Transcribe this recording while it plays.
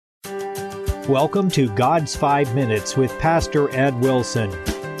welcome to God's 5 Minutes with Pastor Ed Wilson.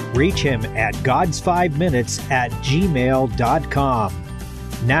 Reach him at gods5minutes@gmail.com.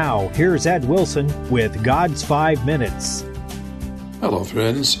 Now, here's Ed Wilson with God's 5 Minutes. Hello,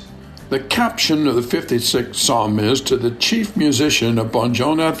 friends. The caption of the 56th Psalm is, "To the chief musician upon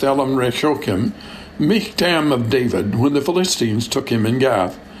Jonathan Rechokim, Michtam of David, when the Philistines took him in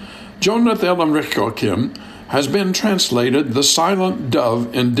Gath." Jonathan Rechokim has been translated the silent dove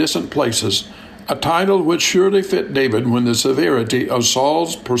in distant places, a title which surely fit David when the severity of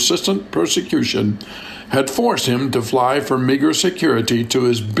Saul's persistent persecution had forced him to fly for meager security to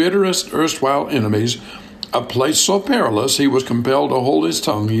his bitterest erstwhile enemies, a place so perilous he was compelled to hold his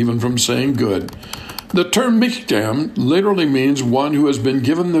tongue even from saying good. The term Michtam literally means one who has been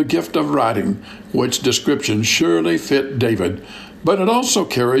given the gift of writing, which description surely fit David, but it also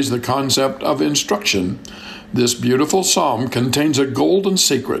carries the concept of instruction. This beautiful psalm contains a golden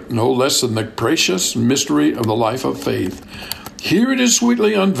secret, no less than the precious mystery of the life of faith. Here it is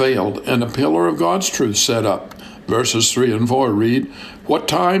sweetly unveiled, and a pillar of God's truth set up. Verses 3 and 4 read, "What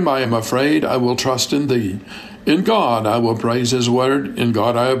time I am afraid, I will trust in thee. In God I will praise his word. In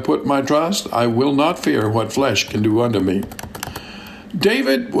God I have put my trust. I will not fear what flesh can do unto me."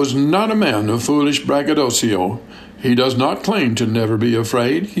 David was not a man of foolish braggadocio. He does not claim to never be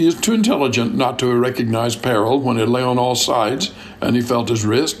afraid. He is too intelligent not to recognize peril when it lay on all sides and he felt his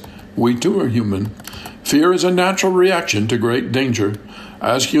risk. We too are human. Fear is a natural reaction to great danger.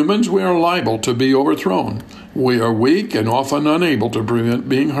 As humans, we are liable to be overthrown. We are weak and often unable to prevent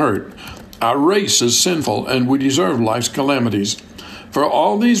being hurt. Our race is sinful and we deserve life's calamities. For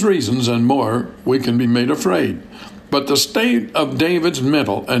all these reasons and more, we can be made afraid. But the state of David's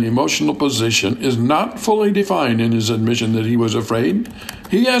mental and emotional position is not fully defined in his admission that he was afraid.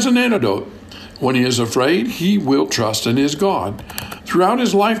 He has an antidote. When he is afraid, he will trust in his God. Throughout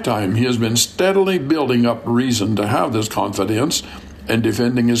his lifetime, he has been steadily building up reason to have this confidence. In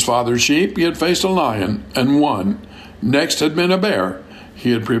defending his father's sheep, he had faced a lion and won. Next had been a bear.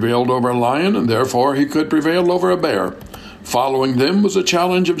 He had prevailed over a lion, and therefore he could prevail over a bear. Following them was a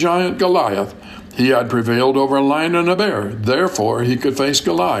challenge of giant Goliath. He had prevailed over a lion and a bear, therefore he could face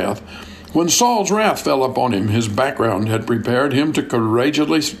Goliath. When Saul's wrath fell upon him, his background had prepared him to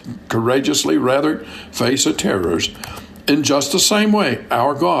courageously face the terrors. In just the same way,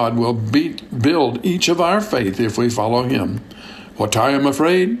 our God will build each of our faith if we follow him. What I am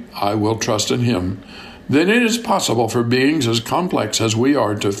afraid, I will trust in him. Then it is possible for beings as complex as we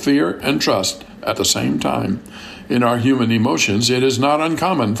are to fear and trust at the same time. In our human emotions, it is not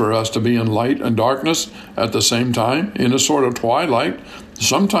uncommon for us to be in light and darkness at the same time, in a sort of twilight.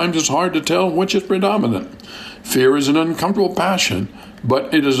 Sometimes it's hard to tell which is predominant. Fear is an uncomfortable passion,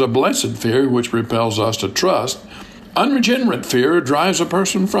 but it is a blessed fear which repels us to trust. Unregenerate fear drives a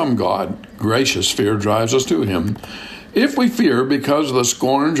person from God. Gracious fear drives us to him. If we fear because of the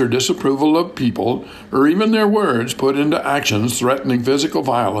scorns or disapproval of people, or even their words put into actions threatening physical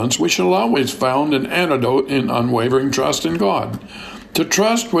violence, we shall always find an antidote in unwavering trust in God. To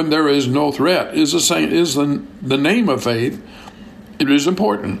trust when there is no threat is the name of faith. It is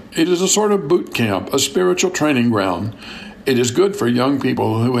important. It is a sort of boot camp, a spiritual training ground. It is good for young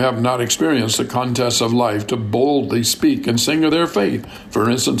people who have not experienced the contests of life to boldly speak and sing of their faith, for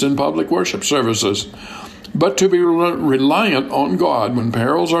instance, in public worship services. But to be reliant on God when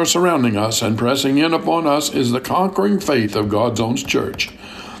perils are surrounding us and pressing in upon us is the conquering faith of God's own church.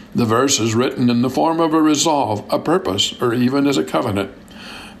 The verse is written in the form of a resolve, a purpose, or even as a covenant.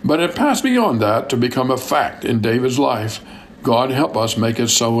 But it passed beyond that to become a fact in David's life. God help us make it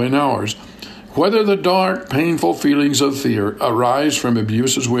so in ours. Whether the dark, painful feelings of fear arise from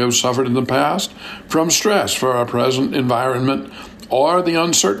abuses we have suffered in the past, from stress for our present environment, or the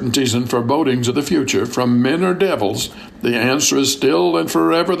uncertainties and forebodings of the future from men or devils, the answer is still and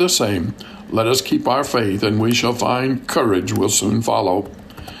forever the same. Let us keep our faith, and we shall find courage will soon follow.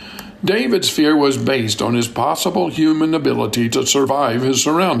 David's fear was based on his possible human ability to survive his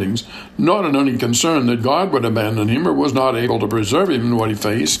surroundings, not on any concern that God would abandon him or was not able to preserve him in what he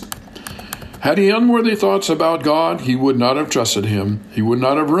faced. Had he unworthy thoughts about God, he would not have trusted him. He would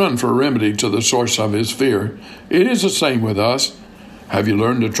not have run for remedy to the source of his fear. It is the same with us. Have you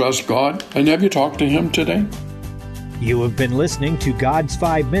learned to trust God, and have you talked to him today? You have been listening to God's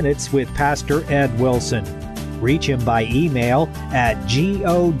 5 Minutes with Pastor Ed Wilson. Reach him by email at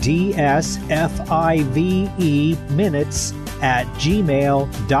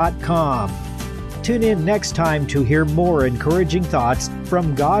godsfiveminutes@gmail.com. Tune in next time to hear more encouraging thoughts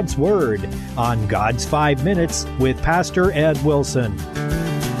from God's Word on God's 5 Minutes with Pastor Ed Wilson.